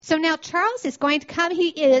So now Charles is going to come. He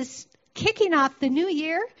is kicking off the new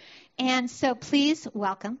year. And so please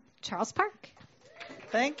welcome Charles Park.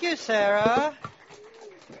 Thank you, Sarah.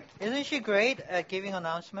 Isn't she great at giving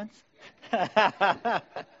announcements?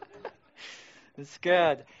 It's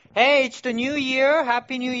good. Hey, it's the new year.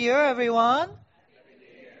 Happy New Year, everyone.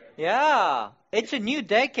 Yeah, it's a new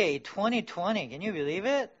decade, 2020. Can you believe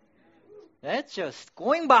it? It's just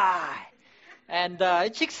going by. And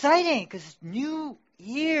it's exciting because new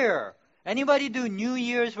year. Anybody do New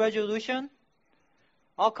Year's resolution?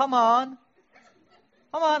 Oh, come on.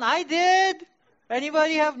 Come on, I did.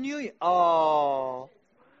 Anybody have Oh,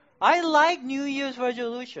 I like New Year's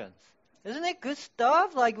resolutions. Isn't it good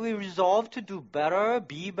stuff? Like we resolve to do better,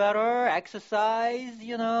 be better, exercise,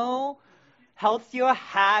 healthier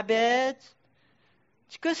habits.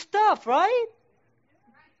 It's good stuff, right?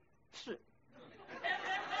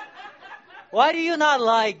 Why do you not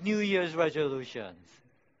like New Year's resolutions?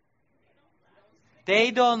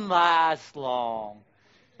 They don't last long.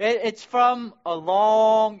 It's from a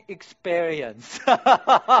long experience.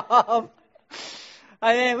 I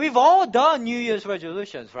mean, we've all done New Year's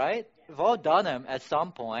resolutions, right? We've all done them at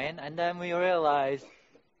some point, and then we realize,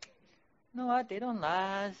 you know what, they don't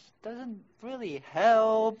last, doesn't really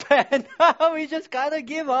help, and we just kind of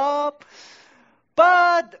give up.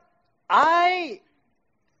 But I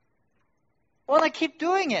want to keep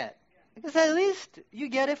doing it, because at least you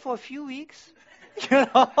get it for a few weeks,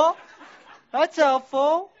 That's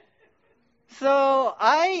helpful. So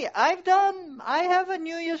I have a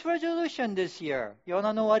New Year's resolution this year. You want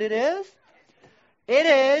to know what it is? It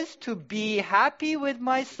is to be happy with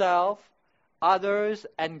myself, others,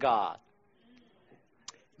 and God.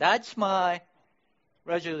 That's my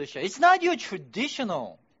resolution. It's not your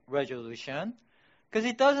traditional resolution because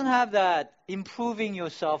it doesn't have that improving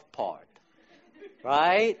yourself part,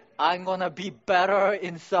 right? I'm going to be better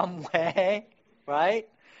in some way, right?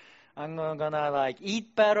 I'm gonna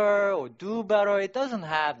eat better or do better. It doesn't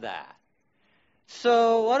have that.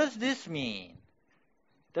 So what does this mean?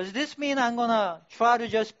 Does this mean I'm gonna try to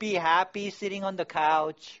just be happy sitting on the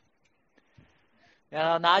couch?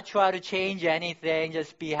 Not try to change anything,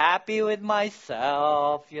 just be happy with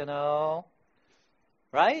myself,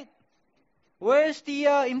 Right? Where's the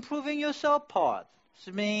improving yourself part?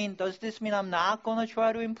 Does this mean I'm not gonna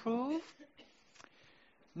try to improve?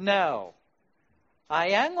 No.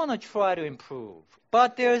 I am going to try to improve.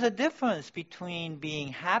 But there's a difference between being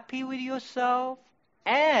happy with yourself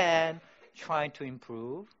and trying to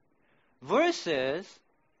improve versus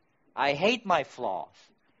I hate my flaws.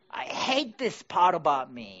 I hate this part about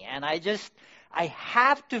me. And I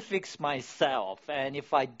have to fix myself. And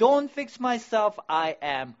if I don't fix myself, I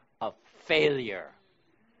am a failure.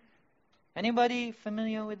 Anybody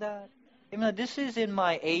familiar with that? This is in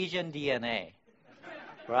my Asian DNA,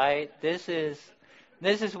 right? This is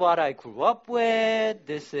what I grew up with.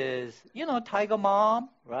 This is, Tiger Mom,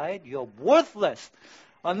 right? You're worthless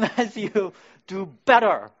unless you do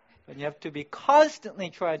better. And you have to be constantly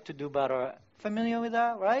trying to do better. Familiar with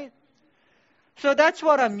that, right? So that's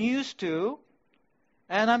what I'm used to.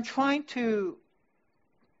 And I'm trying to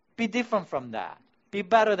be different from that. Be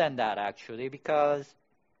better than that, actually, because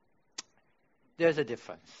there's a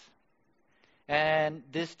difference. And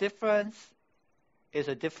this difference is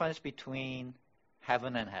a difference between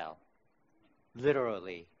heaven and hell,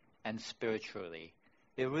 literally and spiritually.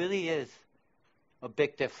 It really is a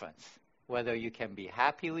big difference whether you can be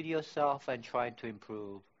happy with yourself and trying to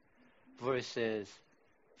improve versus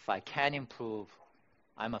if I can improve,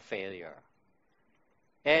 I'm a failure.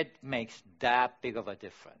 It makes that big of a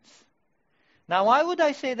difference. Now, why would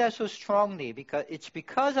I say that so strongly?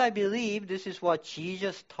 Because I believe this is what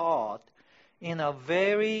Jesus taught in a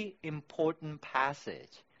very important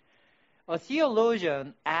passage. A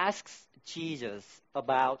theologian asks Jesus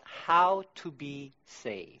about how to be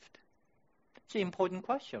saved. It's an important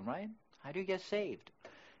question, right? How do you get saved?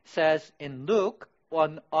 It says in Luke,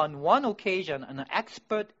 on one occasion, an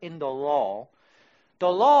expert in the law,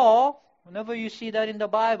 whenever you see that in the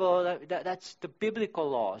Bible, that's the biblical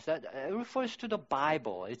laws. That it refers to the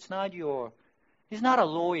Bible. He's not a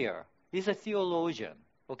lawyer. He's a theologian,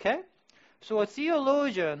 okay? So a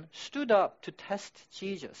theologian stood up to test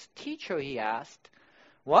Jesus. Teacher, he asked,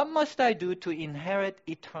 what must I do to inherit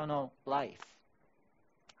eternal life?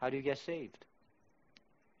 How do you get saved?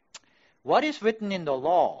 What is written in the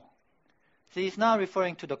law? See, he's not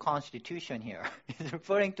referring to the Constitution here. He's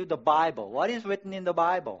referring to the Bible. What is written in the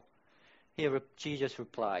Bible? Jesus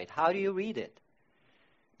replied, how do you read it?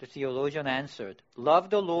 The theologian answered, love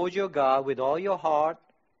the Lord your God with all your heart,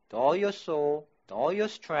 with all your soul, with all your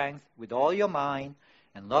strength, with all your mind,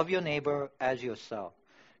 and love your neighbor as yourself.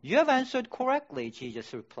 You have answered correctly,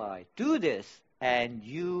 Jesus replied. Do this, and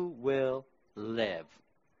you will live.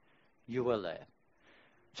 You will live.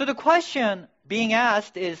 So the question being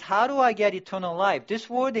asked is, how do I get eternal life? This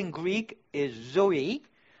word in Greek is Zoe.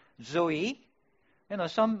 Zoe.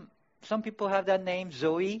 Some people have that name,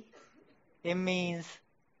 Zoe. It means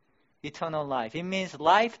eternal life. It means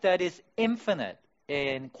life that is infinite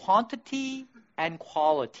in quantity and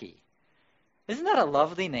quality. Isn't that a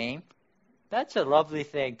lovely name? That's a lovely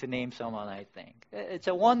thing to name someone, I think. It's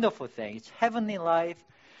a wonderful thing. It's heavenly life.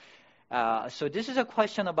 So this is a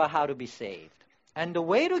question about how to be saved. And the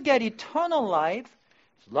way to get eternal life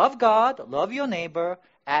is love God, love your neighbor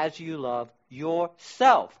as you love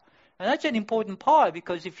yourself. And that's an important part,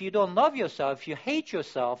 because if you don't love yourself, if you hate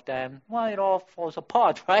yourself, then, well, it all falls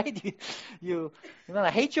apart, right? You're going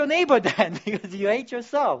to hate your neighbor then because you hate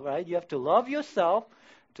yourself, right? You have to love yourself,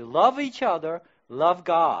 to love each other, love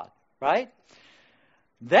God, right?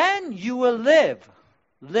 Then you will live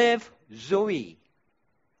Zoe,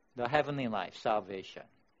 the heavenly life, salvation.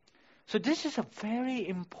 So this is a very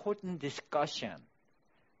important discussion.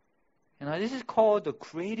 This is called the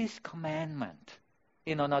greatest commandment.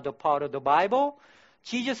 In another part of the Bible,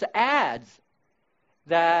 Jesus adds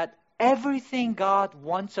that everything God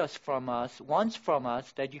wants from us,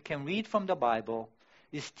 that you can read from the Bible,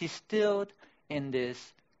 is distilled in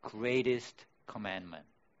this greatest commandment.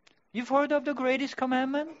 You've heard of the greatest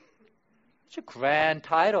commandment? It's a grand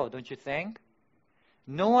title, don't you think?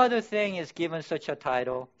 No other thing is given such a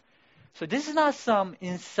title. So this is not some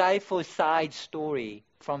insightful side story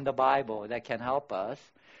from the Bible that can help us.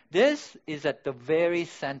 This is at the very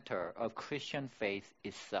center of Christian faith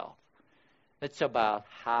itself. It's about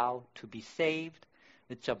how to be saved.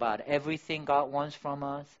 It's about everything God wants from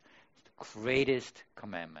us. It's the greatest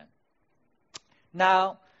commandment.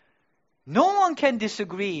 Now, no one can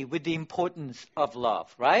disagree with the importance of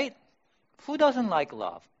love, right? Who doesn't like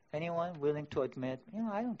love? Anyone willing to admit,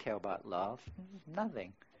 I don't care about love.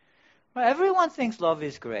 Nothing. Well, everyone thinks love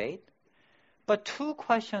is great. But two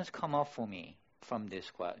questions come up for me from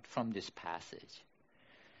this passage.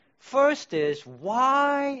 First is,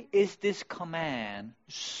 why is this command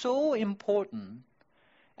so important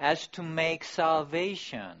as to make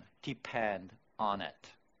salvation depend on it?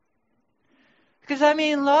 Because,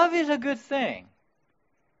 love is a good thing.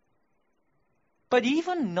 But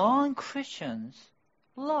even non-Christians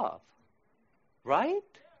love, right?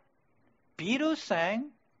 Beatles sang,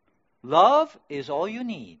 love is all you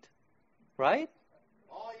need, right?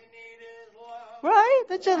 All you need is love. Right?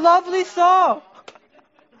 That's a lovely song.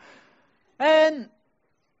 And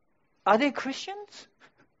are they Christians?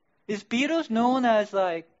 Is Beatles known as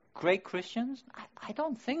great Christians? I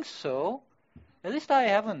don't think so. At least I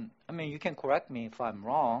haven't. You can correct me if I'm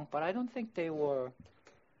wrong, but I don't think they were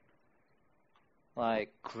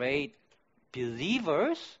great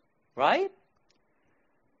believers, right?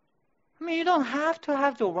 You don't have to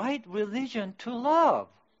have the right religion to love.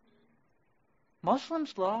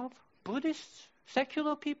 Muslims love, Buddhists,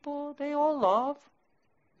 secular people, they all love.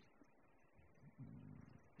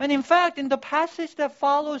 And in fact, in the passage that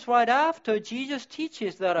follows right after, Jesus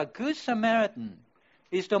teaches that a good Samaritan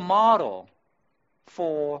is the model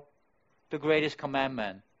for the greatest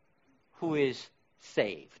commandment, who is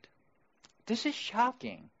saved. This is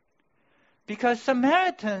shocking, because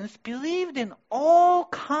Samaritans believed in all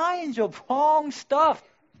kinds of wrong stuff.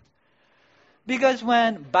 Because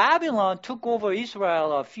when Babylon took over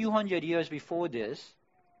Israel a few hundred years before this,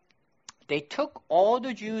 they took all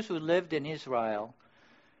the Jews who lived in Israel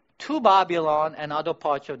to Babylon and other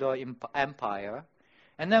parts of the empire,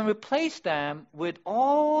 and then replaced them with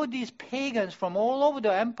all these pagans from all over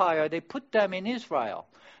the empire. They put them in Israel.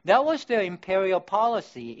 That was their imperial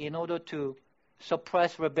policy in order to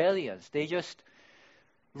suppress rebellions. They just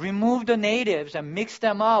removed the natives and mixed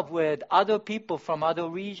them up with other people from other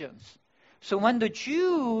regions. So when the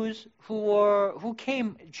Jews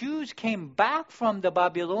came back from the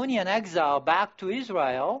Babylonian exile back to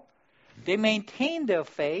Israel, they maintained their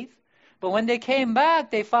faith. But when they came back,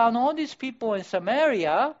 they found all these people in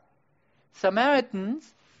Samaria,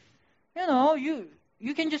 Samaritans.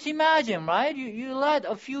 You can just imagine, right? You let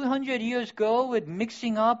a few hundred years go with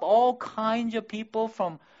mixing up all kinds of people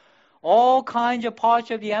from all kinds of parts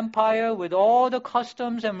of the empire with all the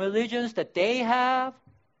customs and religions that they have.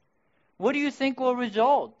 What do you think will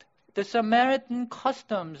result? The Samaritan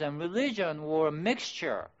customs and religion were a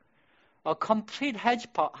mixture, a complete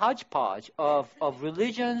hodgepodge of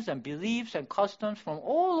religions and beliefs and customs from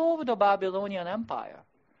all over the Babylonian Empire.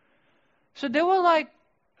 So they were like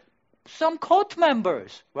some cult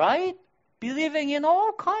members, right? believing in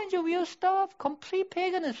all kinds of weird stuff, complete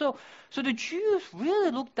paganism. So the Jews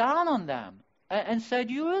really looked down on them and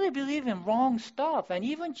said, you really believe in wrong stuff. And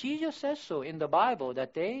even Jesus says so in the Bible,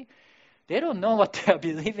 that they don't know what they are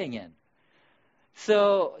believing in.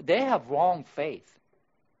 So they have wrong faith,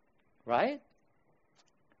 right?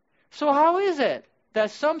 So how is it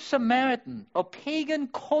that some Samaritan, a pagan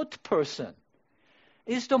cult person,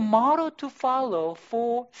 is the model to follow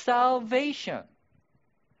for salvation?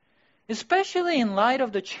 Especially in light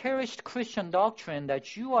of the cherished Christian doctrine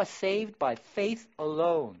that you are saved by faith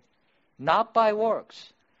alone, not by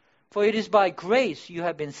works. For it is by grace you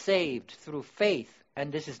have been saved through faith,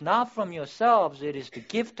 and this is not from yourselves, it is the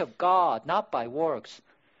gift of God, not by works,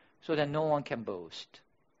 so that no one can boast.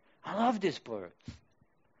 I love this verse.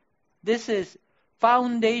 This is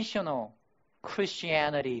foundational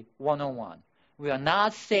Christianity 101. We are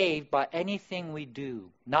not saved by anything we do,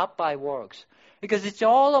 not by works, because it's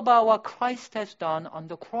all about what Christ has done on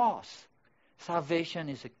the cross. Salvation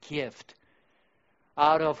is a gift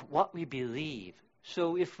out of what we believe.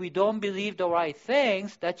 So if we don't believe the right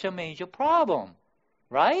things, that's a major problem,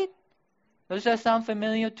 right? Does that sound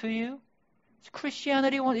familiar to you? It's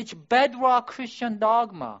Christianity, it's bedrock Christian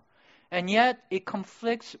dogma. And yet it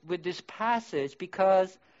conflicts with this passage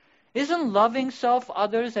because isn't loving self,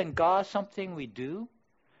 others, and God something we do?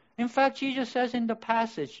 In fact, Jesus says in the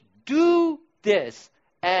passage, do this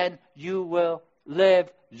and you will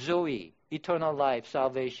live Zoe, eternal life,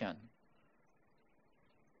 salvation.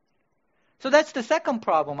 So that's the second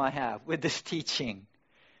problem I have with this teaching.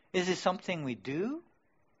 Is it something we do?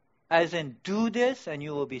 As in, do this and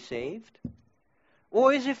you will be saved?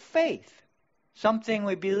 Or is it faith? Something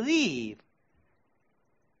we believe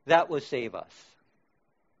that will save us?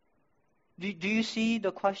 Do you see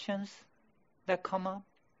the questions that come up?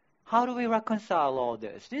 How do we reconcile all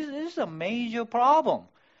this? This is a major problem.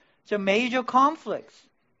 It's a major conflict.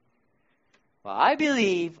 Well, I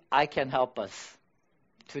believe I can help us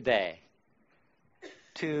today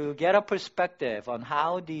to get a perspective on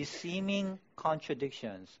how these seeming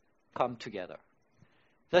contradictions come together.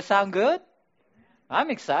 Does that sound good? I'm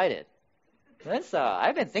excited.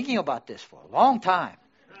 I've been thinking about this for a long time.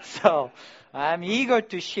 So I'm eager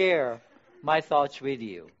to share my thoughts with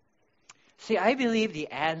you. See, I believe the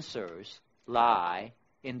answers lie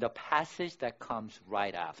in the passage that comes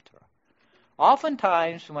right after.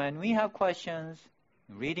 Oftentimes, when we have questions,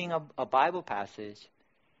 reading a Bible passage,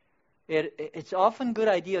 it's often a good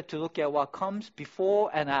idea to look at what comes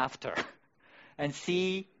before and after and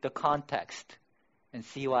see the context and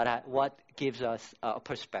see what gives us a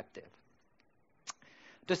perspective.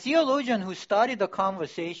 The theologian who started the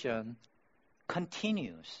conversation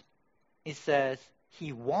continues. It says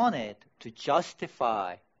he wanted to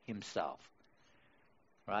justify himself.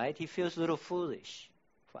 Right? He feels a little foolish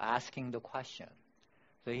for asking the question.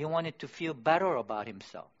 So he wanted to feel better about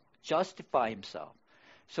himself, justify himself.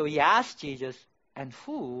 So he asked Jesus, and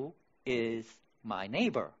who is my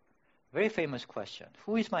neighbor? Very famous question.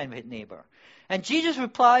 Who is my neighbor? And Jesus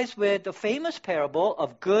replies with the famous parable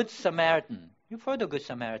of Good Samaritan. You've heard of Good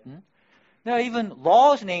Samaritan. There are even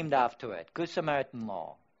laws named after it. Good Samaritan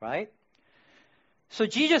law, right? So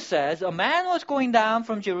Jesus says, a man was going down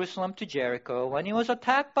from Jerusalem to Jericho when he was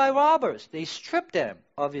attacked by robbers. They stripped him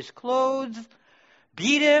of his clothes,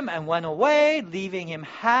 beat him, and went away, leaving him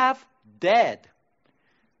half dead.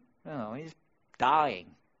 He's dying.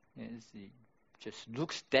 He just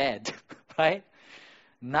looks dead, right?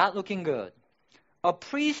 Not looking good. A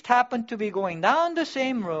priest happened to be going down the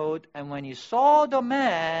same road, and when he saw the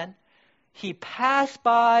man, he passed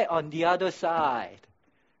by on the other side.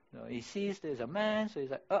 So he sees there's a man, so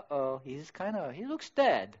he's like, uh-oh, he looks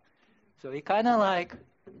dead. So he kind of like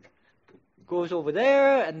goes over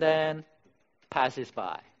there and then passes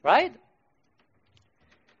by, right?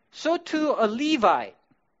 So to a Levite,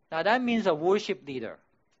 now that means a worship leader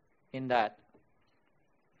in that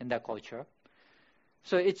culture.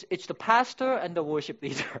 So it's the pastor and the worship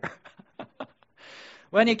leader.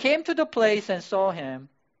 When he came to the place and saw him,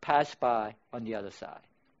 passed by on the other side.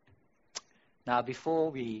 Now,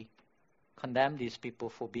 before we condemn these people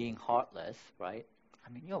for being heartless, right?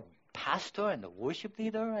 Pastor and the worship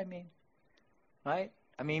leader, right?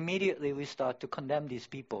 Immediately we start to condemn these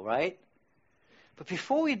people, right? But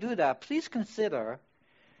before we do that, please consider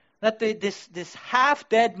that this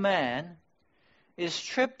half-dead man is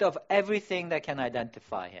stripped of everything that can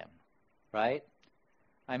identify him, right?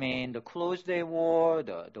 The clothes they wore,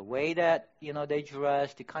 the way that, they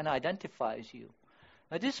dressed, it kind of identifies you.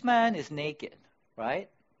 Now, this man is naked, right?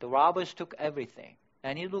 The robbers took everything,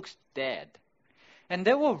 and he looks dead. And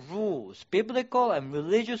there were rules, biblical and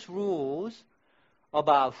religious rules,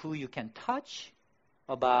 about who you can touch,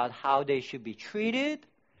 about how they should be treated,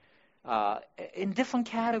 in different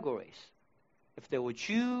categories. If they were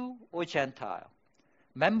Jew or Gentile,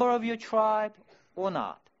 member of your tribe or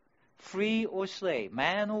not, free or slave,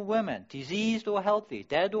 man or woman, diseased or healthy,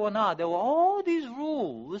 dead or not. There were all these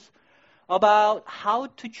rules about how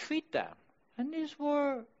to treat them. And these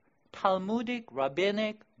were Talmudic,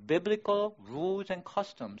 rabbinic, biblical rules and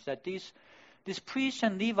customs that these priests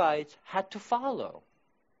and Levites had to follow.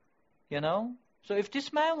 You know? So if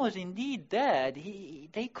this man was indeed dead,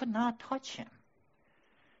 they could not touch him.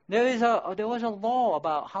 There was a law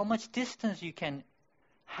about how much distance you can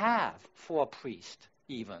have for a priest,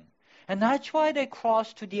 even. And that's why they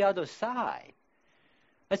crossed to the other side.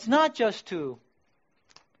 It's not just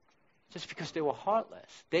because they were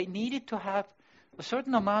heartless. They needed to have a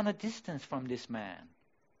certain amount of distance from this man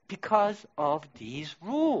because of these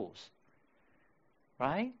rules.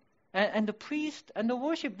 Right? And the priest and the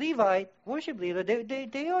worship leader,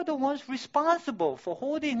 they are the ones responsible for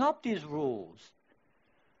holding up these rules.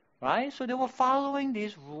 Right? So they were following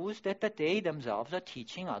these rules that they themselves are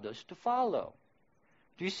teaching others to follow.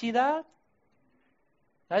 Do you see that?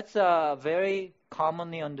 That's a very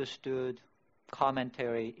commonly understood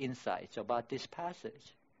commentary insights about this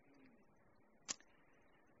passage.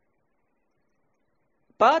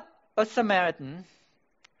 But a Samaritan,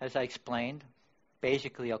 as I explained,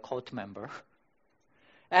 basically a cult member,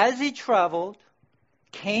 as he traveled,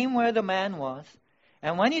 came where the man was,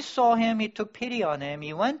 and when he saw him, he took pity on him.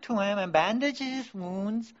 He went to him and bandaged his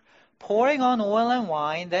wounds, pouring on oil and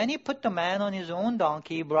wine. Then he put the man on his own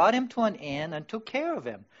donkey, brought him to an inn, and took care of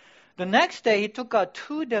him. The next day he took out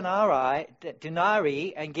 2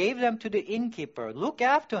 denarii and gave them to the innkeeper. Look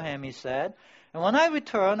after him, he said, and when I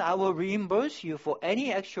return, I will reimburse you for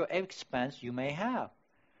any extra expense you may have.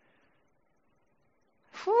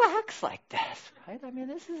 Who acts like this, right? I mean,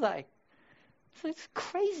 this is like, it's a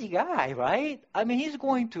crazy guy, right? I mean, he's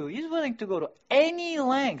willing to go to any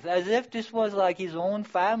length as if this was like his own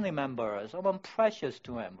family member or someone precious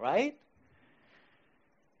to him, right?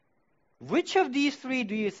 Which of these 3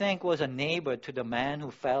 do you think was a neighbor to the man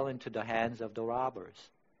who fell into the hands of the robbers?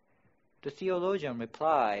 The theologian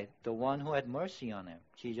replied, the one who had mercy on him.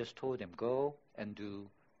 Jesus told him, go and do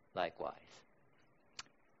likewise.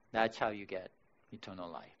 That's how you get eternal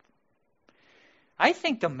life. I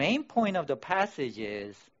think the main point of the passage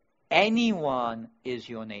is anyone is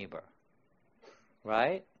your neighbor,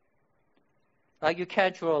 right? Like you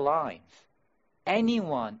can't draw lines.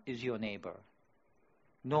 Anyone is your neighbor,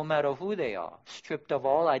 no matter who they are, stripped of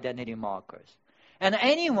all identity markers. And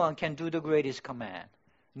anyone can do the greatest command,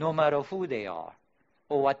 no matter who they are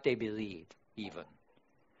or what they believe, even.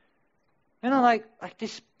 You know, like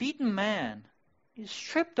this beaten man is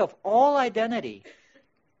stripped of all identity.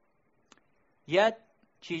 Yet,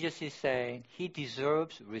 Jesus is saying he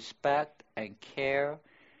deserves respect and care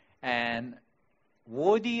and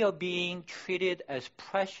worthy of being treated as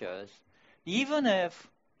precious, even if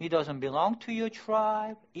he doesn't belong to your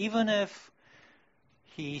tribe, even if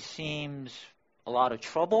he seems a lot of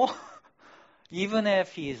trouble, even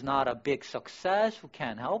if he is not a big success who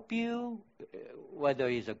can help you, whether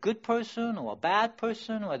he's a good person or a bad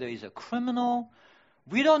person, whether he's a criminal.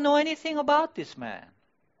 We don't know anything about this man.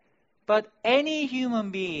 But any human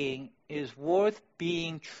being is worth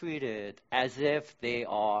being treated as if they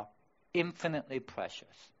are infinitely precious.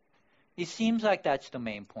 It seems like that's the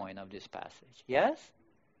main point of this passage. Yes?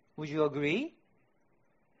 Would you agree?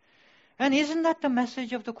 And isn't that the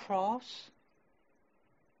message of the cross?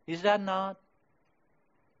 Is that not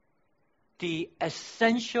the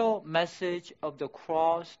essential message of the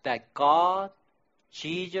cross, that God,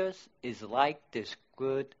 Jesus, is like this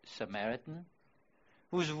good Samaritan,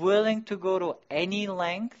 who's willing to go to any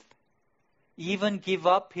length, even give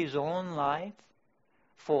up his own life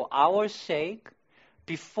for our sake,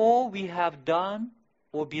 before we have done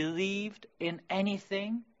or believed in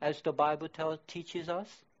anything, as the Bible teaches us?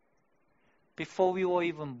 Before we were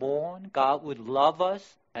even born, God would love us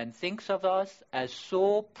and thinks of us as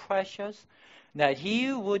so precious that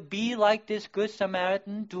he would be like this good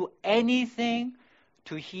Samaritan, do anything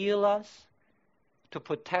to heal us, to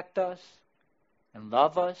protect us, and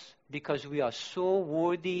love us, because we are so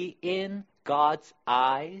worthy in God's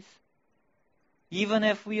eyes, even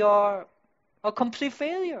if we are a complete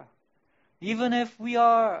failure, even if we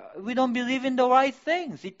don't believe in the right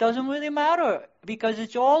things. It doesn't really matter, because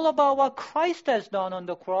it's all about what Christ has done on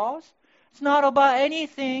the cross. It's not about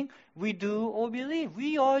anything we do or believe.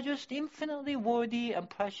 We are just infinitely worthy and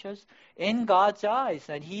precious in God's eyes,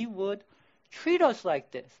 and he would treat us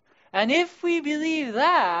like this. And if we believe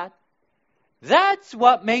that, that's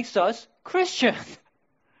what makes us Christian,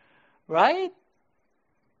 right?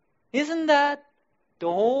 Isn't that the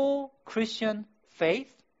whole Christian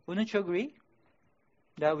faith? Wouldn't you agree?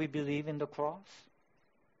 That we believe in the cross?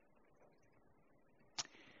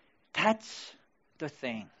 That's the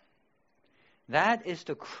thing. That is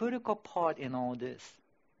the critical part in all this.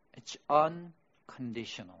 It's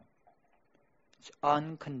unconditional. It's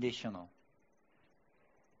unconditional.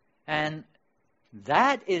 And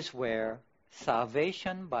that is where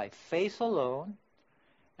salvation by faith alone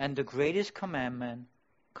and the greatest commandment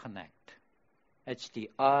connect. It's the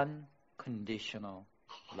unconditional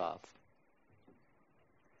love.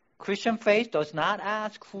 Christian faith does not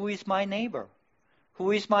ask, who is my neighbor?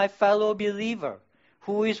 Who is my fellow believer?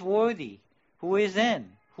 Who is worthy? Who is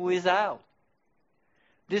in? Who is out?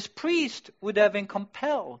 This priest would have been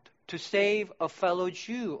compelled to save a fellow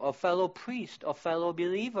Jew, a fellow priest, a fellow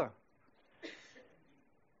believer.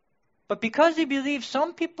 But because he believes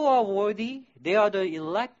some people are worthy, they are the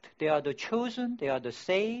elect, they are the chosen, they are the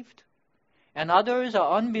saved, and others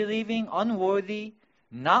are unbelieving, unworthy,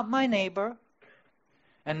 not my neighbor,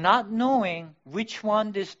 and not knowing which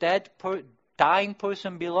one this dying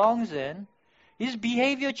person belongs in, his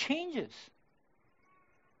behavior changes.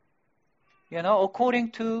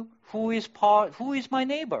 According to who is my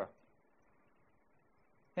neighbor?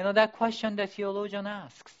 That question that theologian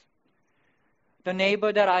asks. The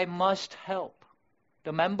neighbor that I must help.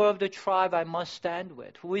 The member of the tribe I must stand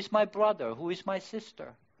with. Who is my brother? Who is my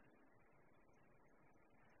sister?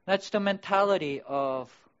 That's the mentality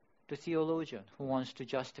of the theologian who wants to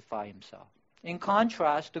justify himself. In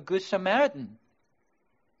contrast, the Good Samaritan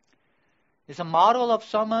is a model of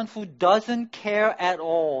someone who doesn't care at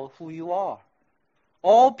all who you are.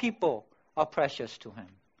 All people are precious to him.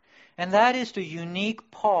 And that is the unique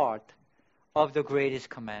part of the greatest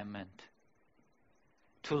commandment.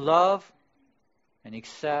 To love and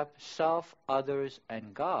accept self, others,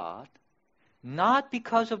 and God, not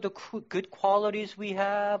because of the good qualities we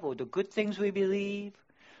have or the good things we believe,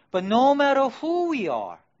 but no matter who we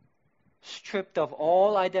are, stripped of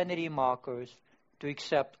all identity markers, to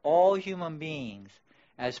accept all human beings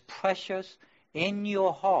as precious in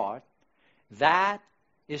your heart, that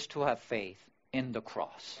is to have faith in the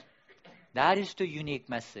cross. That is the unique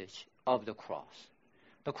message of the cross.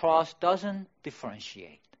 The cross doesn't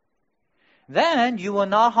differentiate. Then you will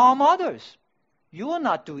not harm others. You will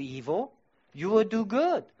not do evil. You will do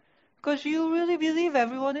good. Because you really believe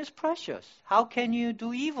everyone is precious. How can you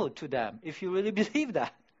do evil to them if you really believe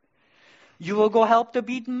that? You will go help the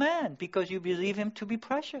beaten man because you believe him to be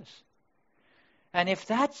precious. And if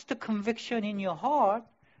that's the conviction in your heart,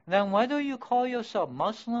 then whether you call yourself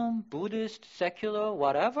Muslim, Buddhist, secular,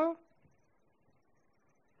 whatever,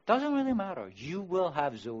 doesn't really matter. You will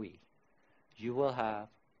have Zoe. You will have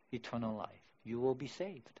eternal life. You will be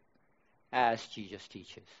saved, as Jesus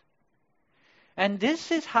teaches. And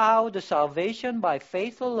this is how the salvation by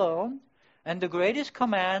faith alone and the greatest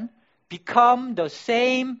command become the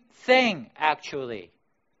same thing, actually.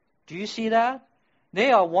 Do you see that?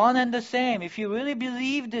 They are one and the same. If you really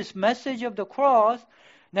believe this message of the cross,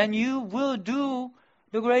 then you will do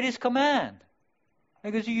the greatest command.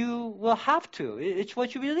 Because you will have to. It's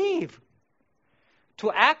what you believe.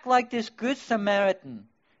 To act like this Good Samaritan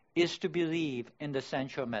is to believe in the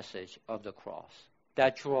central message of the cross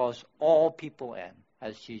that draws all people in.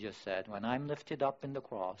 As Jesus said, when I'm lifted up in the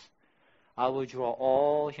cross, I will draw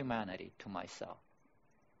all humanity to myself.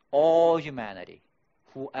 All humanity.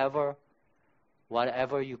 Whoever,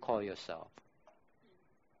 whatever you call yourself.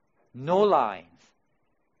 No lines.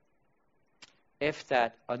 If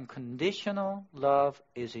that unconditional love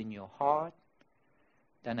is in your heart,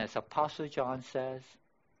 then as Apostle John says,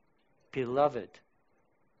 Beloved,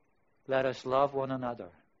 let us love one another,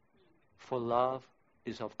 for love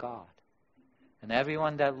is of God. And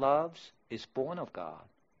everyone that loves is born of God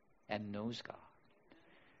and knows God.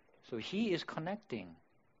 So he is connecting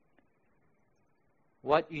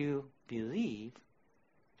what you believe,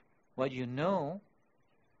 what you know,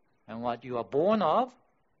 and what you are born of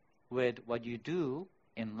with what you do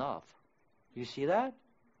in love. You see that?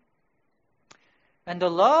 And the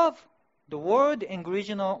love, the word in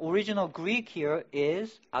original Greek here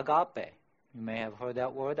is agape. You may have heard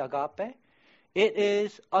that word, agape. It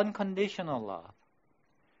is unconditional love.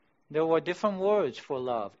 There were different words for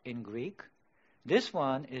love in Greek. This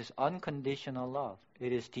one is unconditional love.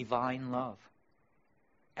 It is divine love.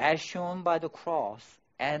 As shown by the cross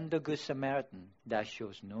and the Good Samaritan, that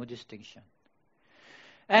shows no distinction.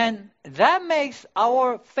 And that makes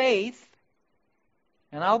our faith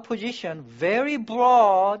and our position very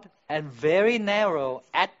broad and very narrow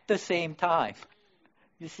at the same time.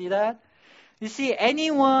 You see that? You see,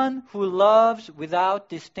 anyone who loves without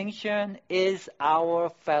distinction is our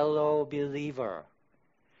fellow believer.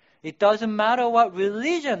 It doesn't matter what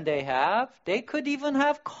religion they have. They could even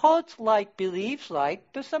have cult-like beliefs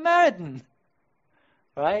like the Samaritan,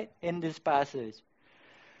 right, in this passage.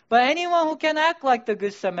 But anyone who can act like the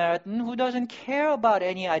Good Samaritan, who doesn't care about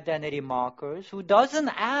any identity markers, who doesn't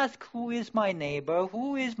ask who is my neighbor,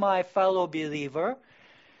 who is my fellow believer,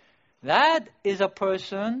 that is a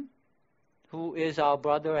person who is our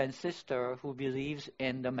brother and sister who believes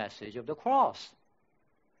in the message of the cross.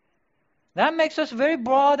 That makes us very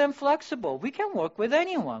broad and flexible. We can work with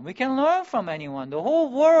anyone. We can learn from anyone. The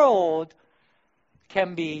whole world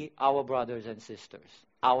can be our brothers and sisters,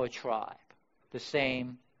 our tribe, the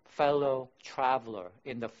same fellow traveler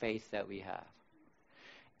in the faith that we have.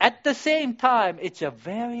 At the same time, it's a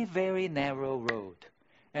very, very narrow road,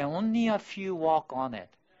 and only a few walk on it.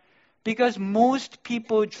 Because most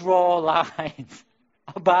people draw lines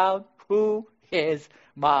about who is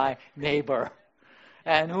my neighbor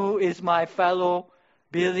and who is my fellow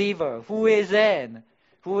believer, who is in,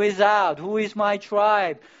 who is out, who is my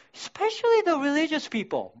tribe, especially the religious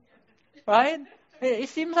people, right? It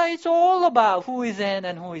seems like it's all about who is in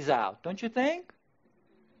and who is out, don't you think?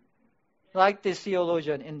 Like this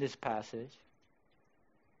theologian in this passage.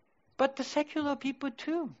 But the secular people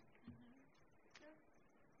too.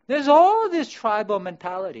 There's all this tribal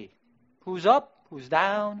mentality. Who's up, who's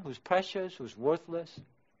down, who's precious, who's worthless.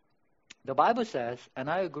 The Bible says, and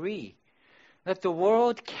I agree, that the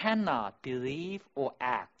world cannot believe or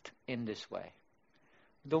act in this way.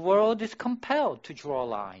 The world is compelled to draw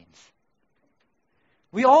lines.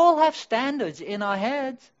 We all have standards in our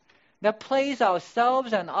heads that place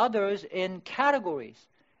ourselves and others in categories,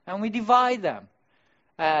 and we divide them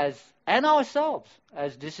and ourselves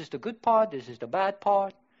as this is the good part, this is the bad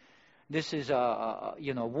part. This is a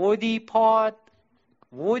worthy part,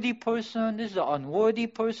 worthy person. This is an unworthy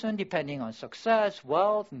person, depending on success,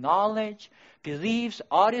 wealth, knowledge, beliefs,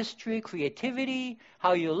 artistry, creativity,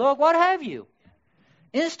 how you look, what have you.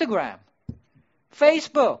 Instagram,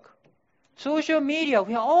 Facebook, social media.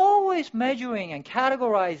 We are always measuring and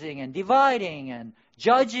categorizing and dividing and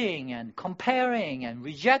judging and comparing and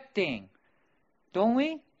rejecting, don't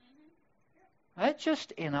we? That's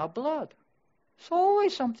just in our blood. It's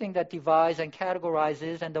always something that divides and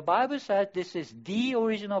categorizes, and the Bible says this is the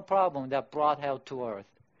original problem that brought hell to earth.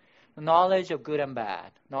 The knowledge of good and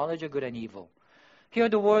bad, knowledge of good and evil. Here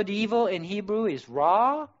the word evil in Hebrew is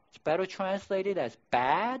ra. It's better translated as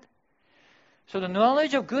bad. So the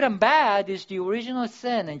knowledge of good and bad is the original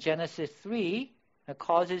sin in Genesis 3 that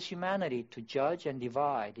causes humanity to judge and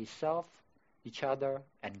divide itself, each other,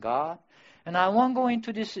 and God. And I won't go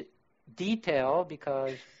into this detail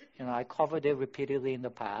because I covered it repeatedly in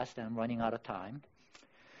the past and I'm running out of time.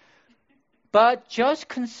 But just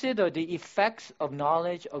consider the effects of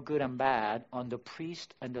knowledge of good and bad on the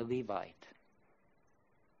priest and the Levite.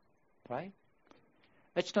 Right?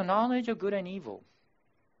 It's the knowledge of good and evil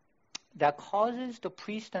that causes the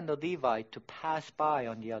priest and the Levite to pass by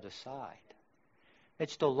on the other side.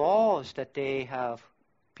 It's the laws that they have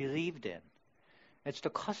believed in. It's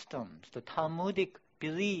the customs, the Talmudic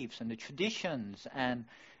beliefs and the traditions and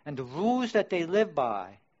the rules that they live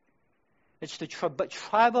by. It's the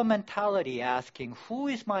tribal mentality asking, who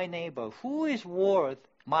is my neighbor? Who is worth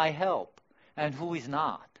my help? And who is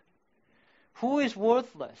not? Who is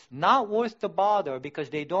worthless? Not worth the bother because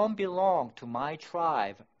they don't belong to my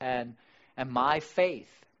tribe and my faith.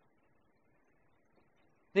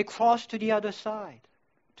 They cross to the other side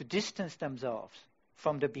to distance themselves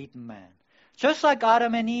from the beaten man. Just like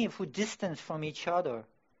Adam and Eve who distanced from each other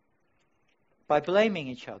by blaming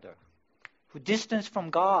each other, who distanced from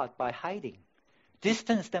God by hiding,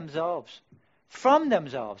 distanced themselves from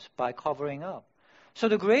themselves by covering up. So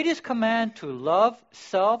the greatest command to love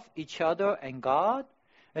self, each other, and God,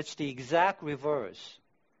 it's the exact reverse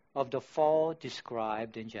of the fall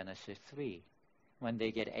described in Genesis 3, when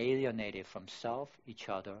they get alienated from self, each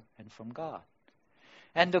other, and from God.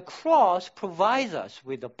 And the cross provides us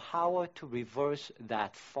with the power to reverse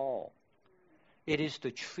that fall. It is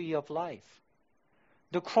the tree of life.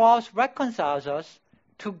 The cross reconciles us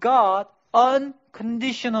to God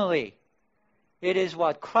unconditionally. It is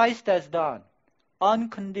what Christ has done.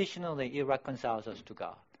 Unconditionally, it reconciles us to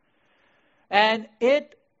God. And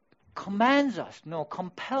it compels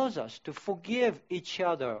us to forgive each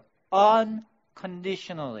other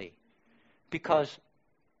unconditionally because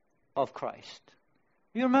of Christ.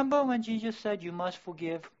 You remember when Jesus said you must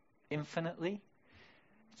forgive infinitely?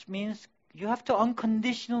 Which means you have to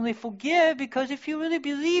unconditionally forgive, because if you really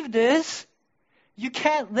believe this, You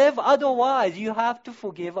can't live otherwise. You have to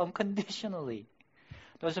forgive unconditionally.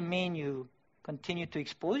 Doesn't mean you continue to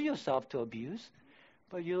expose yourself to abuse,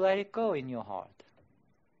 but you let it go in your heart.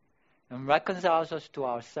 And reconciles us to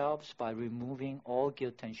ourselves by removing all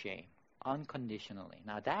guilt and shame unconditionally.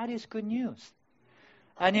 Now that is good news.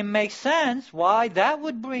 And it makes sense why that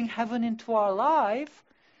would bring heaven into our life,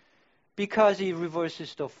 because it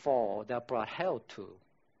reverses the fall that brought hell to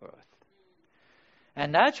earth.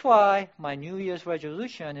 And that's why my New Year's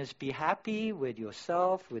resolution is be happy with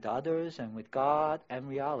yourself, with others, and with God and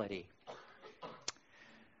reality.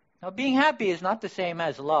 Now, being happy is not the same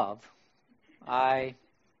as love. I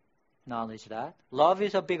acknowledge that. Love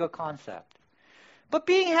is a bigger concept. But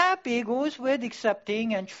being happy goes with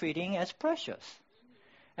accepting and treating as precious.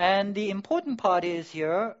 And the important part is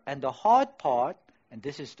here, and the hard part, and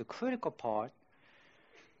this is the critical part,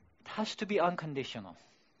 it has to be unconditional.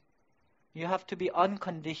 You have to be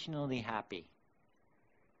unconditionally happy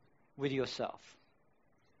with yourself.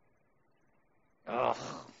 Ugh.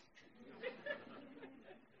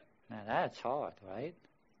 Now that's hard, right?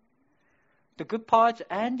 The good parts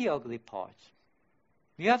and the ugly parts.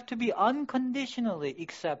 You have to be unconditionally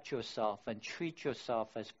accept yourself and treat yourself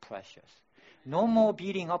as precious. No more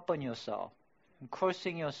beating up on yourself and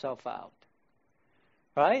cursing yourself out.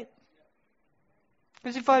 Right?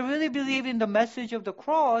 Because if I really believe in the message of the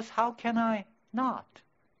cross, how can I not?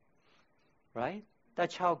 Right?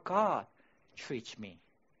 That's how God treats me.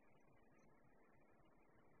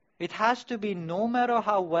 It has to be no matter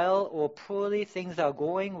how well or poorly things are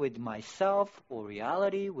going with myself or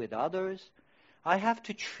reality with others, I have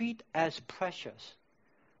to treat as precious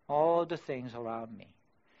all the things around me.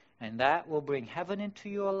 And that will bring heaven into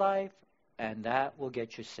your life, and that will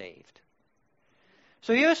get you saved.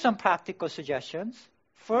 So here's some practical suggestions.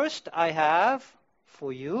 First I have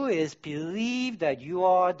for you is believe that you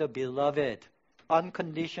are the beloved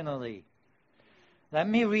unconditionally. Let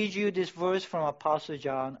me read you this verse from Apostle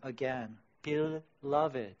John again.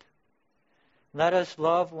 Beloved, let us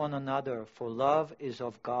love one another, for love is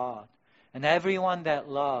of God. And everyone that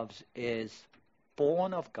loves is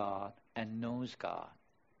born of God and knows God.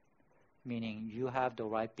 Meaning you have the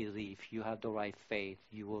right belief, you have the right faith,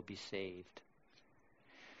 you will be saved.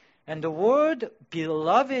 And the word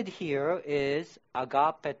beloved here is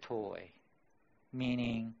agapetoi,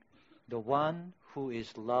 meaning the one who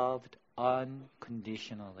is loved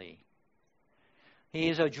unconditionally. He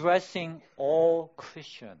is addressing all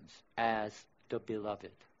Christians as the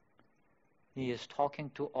beloved. He is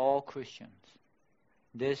talking to all Christians.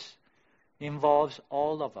 This involves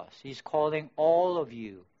all of us. He's calling all of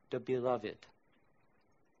you the beloved.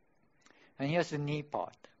 And here's the neat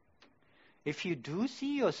part. If you do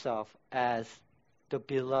see yourself as the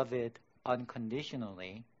beloved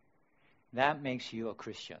unconditionally, that makes you a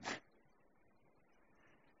Christian.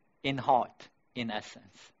 In heart, in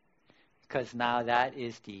essence. Because now that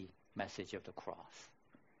is the message of the cross.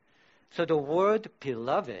 So the word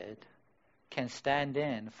beloved can stand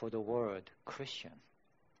in for the word Christian.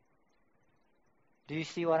 Do you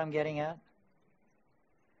see what I'm getting at?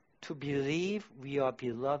 To believe we are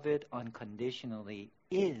beloved unconditionally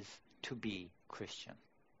is to be Christian.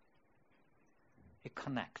 It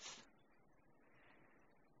connects.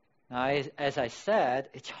 Now, as I said,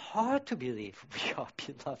 it's hard to believe we are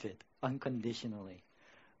beloved unconditionally.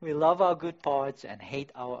 We love our good parts and hate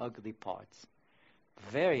our ugly parts.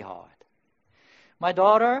 Very hard. My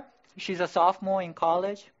daughter, she's a sophomore in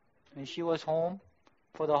college, and she was home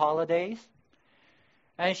for the holidays.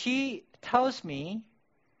 And she tells me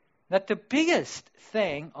that the biggest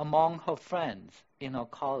thing among her friends in her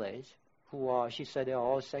college, who are, she said they're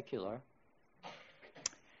all secular,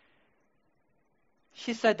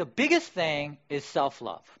 she said the biggest thing is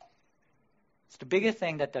self-love. It's the biggest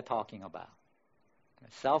thing that they're talking about.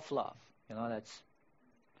 Self-love. You know,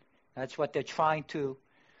 that's what they're trying to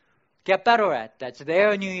get better at. That's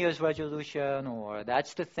their New Year's resolution, or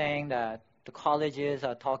that's the thing that the colleges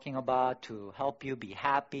are talking about to help you be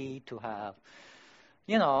happy, to have,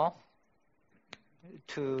 you know,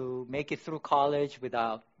 to make it through college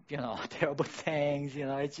without, you know, terrible things. You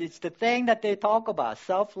know, it's the thing that they talk about,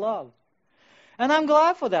 self-love. And I'm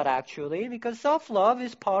glad for that, actually, because self-love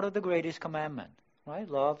is part of the greatest commandment, right?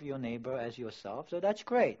 Love your neighbor as yourself. So that's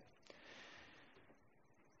great.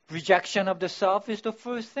 Rejection of the self is the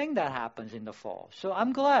first thing that happens in the fall. So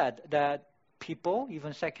I'm glad that people,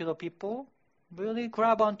 even secular people, really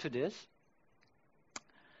grab onto this.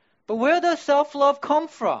 But where does self-love come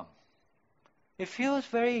from? It feels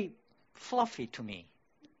very fluffy to me,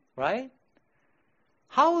 right?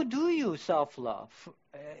 How do you self-love?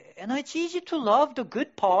 And it's easy to love the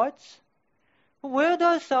good parts, Where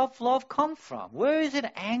does self-love come from? Where is it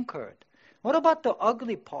anchored? What about the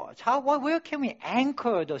ugly parts? Where can we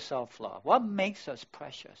anchor the self-love? What makes us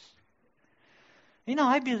precious?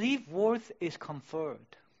 I believe worth is conferred.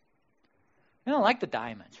 Like the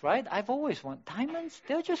diamonds, right? I've always wanted diamonds.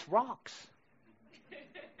 They're just rocks.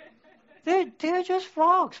 They're just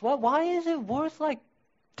rocks. Why is it worth like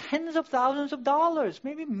tens of thousands of dollars,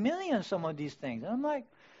 maybe millions? Some of these things. And I'm like,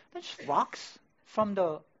 they're just rocks from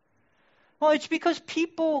the. Well, it's because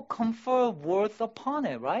people confer worth upon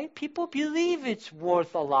it, right? People believe it's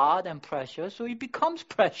worth a lot and precious, so it becomes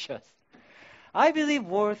precious. I believe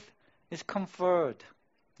worth is conferred.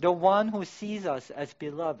 The one who sees us as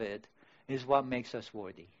beloved is what makes us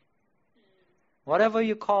worthy. Whatever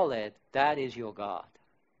you call it, that is your God.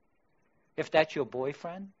 If that's your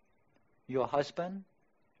boyfriend, your husband,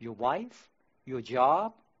 your wife, your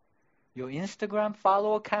job, your Instagram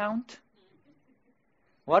follow account,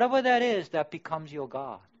 whatever that is, that becomes your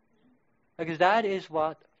God. Because that is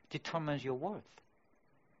what determines your worth.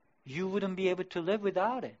 You wouldn't be able to live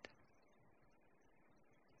without it.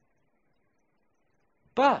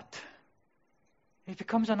 But it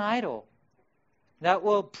becomes an idol that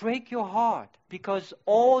will break your heart because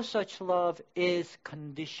all such love is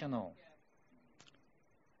conditional.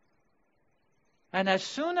 And as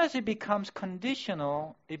soon as it becomes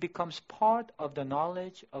conditional, it becomes part of the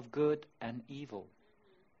knowledge of good and evil.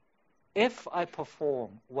 If I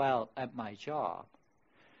perform well at my job,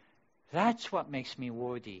 that's what makes me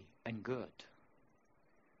worthy and good.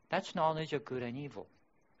 That's knowledge of good and evil.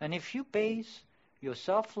 And if you base your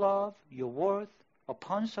self-love, your worth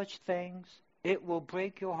upon such things, it will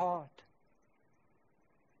break your heart.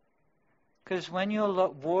 Because when your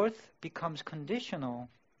worth becomes conditional,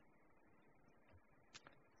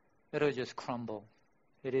 it'll just crumble.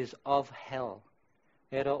 It is of hell.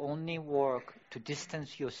 It'll only work to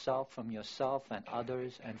distance yourself from yourself and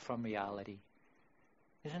others and from reality.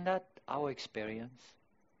 Isn't that our experience?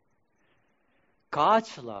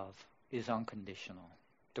 God's love is unconditional.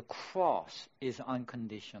 The cross is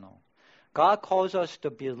unconditional. God calls us the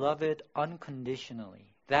beloved unconditionally.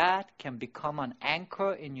 That can become an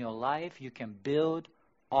anchor in your life you can build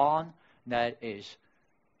on that is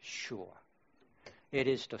sure. It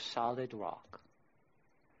is the solid rock.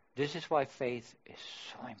 This is why faith is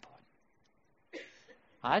so important.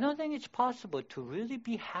 I don't think it's possible to really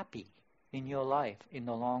be happy in your life in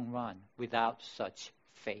the long run without such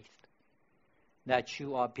faith that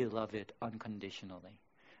you are beloved unconditionally.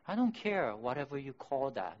 I don't care whatever you call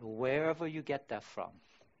that, or wherever you get that from.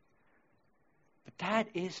 But that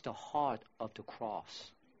is the heart of the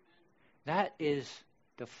cross. That is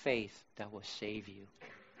the faith that will save you.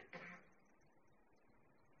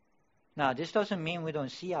 Now, this doesn't mean we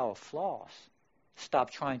don't see our flaws. Stop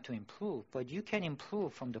trying to improve, but you can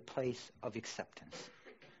improve from the place of acceptance.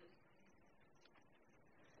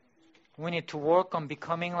 We need to work on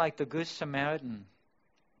becoming like the Good Samaritan,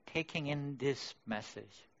 taking in this message.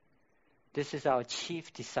 This is our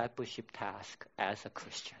chief discipleship task as a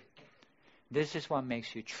Christian. This is what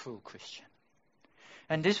makes you a true Christian.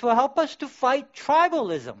 And this will help us to fight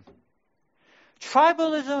tribalism.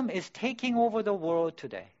 Tribalism is taking over the world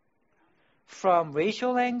today. From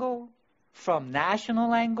racial angle, from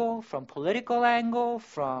national angle, from political angle,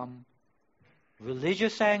 from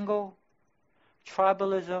religious angle.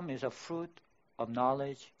 Tribalism is a fruit of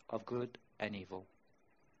knowledge of good and evil.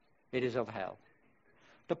 It is of hell.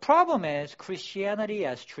 The problem is Christianity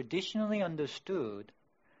as traditionally understood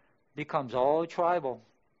becomes all tribal.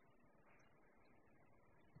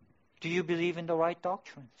 Do you believe in the right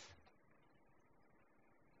doctrines?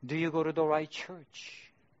 Do you go to the right church?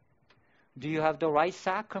 Do you have the right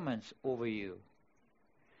sacraments over you?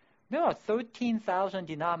 There are 13,000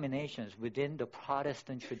 denominations within the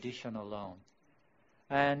Protestant tradition alone.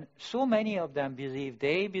 And so many of them believe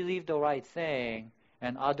they believe the right thing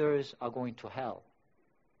and others are going to hell.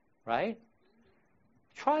 Right?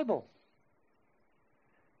 Tribal.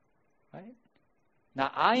 Right?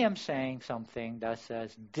 Now, I am saying something that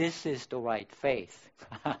says this is the right faith.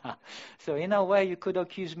 So in a way, you could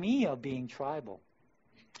accuse me of being tribal.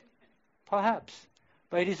 Perhaps.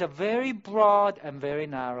 But it is a very broad and very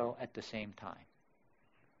narrow at the same time.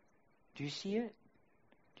 Do you see it?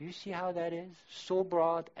 Do you see how that is? So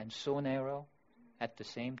broad and so narrow at the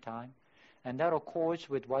same time. And that accords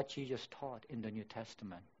with what Jesus taught in the New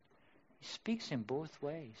Testament. He speaks in both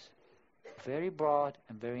ways. Very broad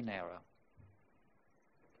and very narrow.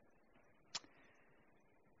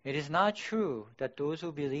 It is not true that those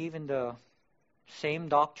who believe in the same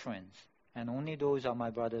doctrines and only those are my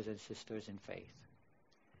brothers and sisters in faith.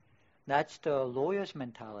 That's the lawyer's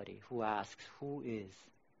mentality who asks, who is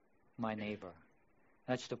my neighbor?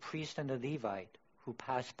 That's the priest and the Levite who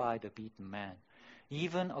passed by the beaten man.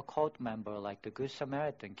 Even a cult member like the Good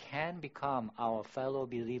Samaritan can become our fellow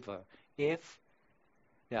believer if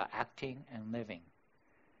they are acting and living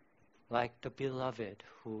like the beloved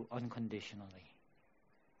who unconditionally.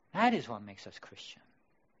 That is what makes us Christian.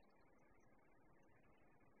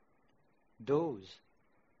 Those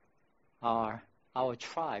are our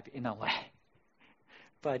tribe in a way.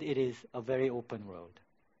 But it is a very open road.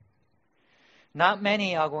 Not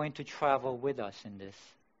many are going to travel with us in this.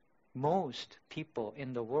 Most people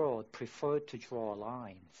in the world prefer to draw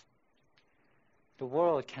lines. The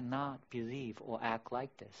world cannot believe or act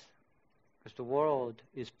like this because the world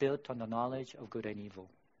is built on the knowledge of good and evil.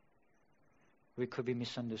 We could be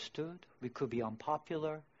misunderstood, we could be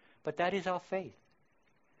unpopular, but that is our faith.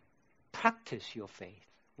 Practice your faith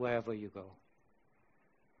wherever you go.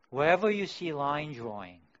 Wherever you see line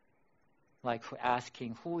drawing, like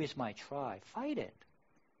asking, who is my tribe? Fight it.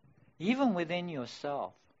 Even within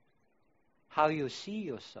yourself, how you see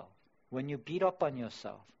yourself, when you beat up on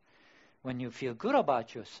yourself, when you feel good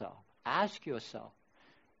about yourself, ask yourself,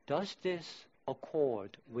 does this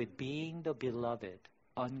accord with being the beloved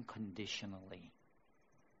unconditionally?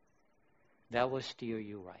 That will steer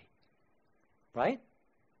you right. Right?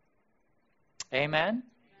 Amen?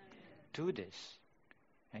 Do this,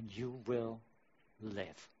 and you will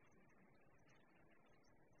live.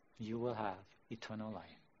 You will have eternal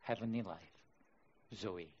life, heavenly life,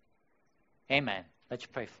 Zoe. Amen. Let's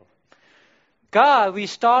pray for it. God, we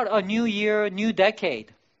start a new year, new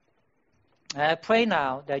decade. And I pray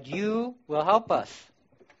now that you will help us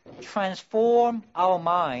transform our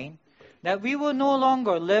mind, that we will no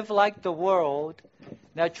longer live like the world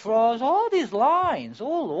that draws all these lines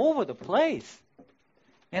all over the place,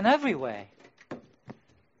 in every way.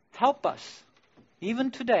 Help us,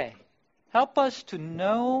 even today. Help us to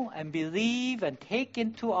know and believe and take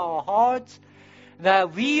into our hearts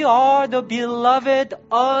that we are the beloved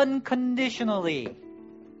unconditionally.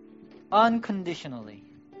 Unconditionally.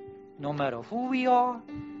 No matter who we are,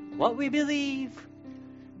 what we believe,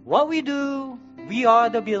 what we do, we are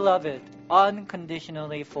the beloved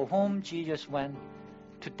unconditionally for whom Jesus went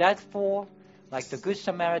to death for, like the Good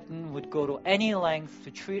Samaritan would go to any length to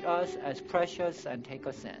treat us as precious and take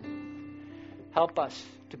us in. Help us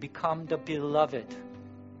to become the beloved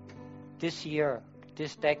this year,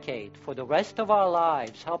 this decade, for the rest of our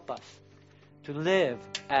lives. Help us to live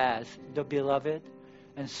as the beloved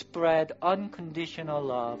and spread unconditional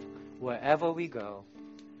love wherever we go.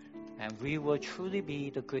 And we will truly be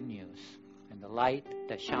the good news and the light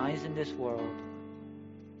that shines in this world,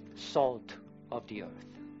 salt of the earth.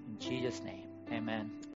 In Jesus' name, amen.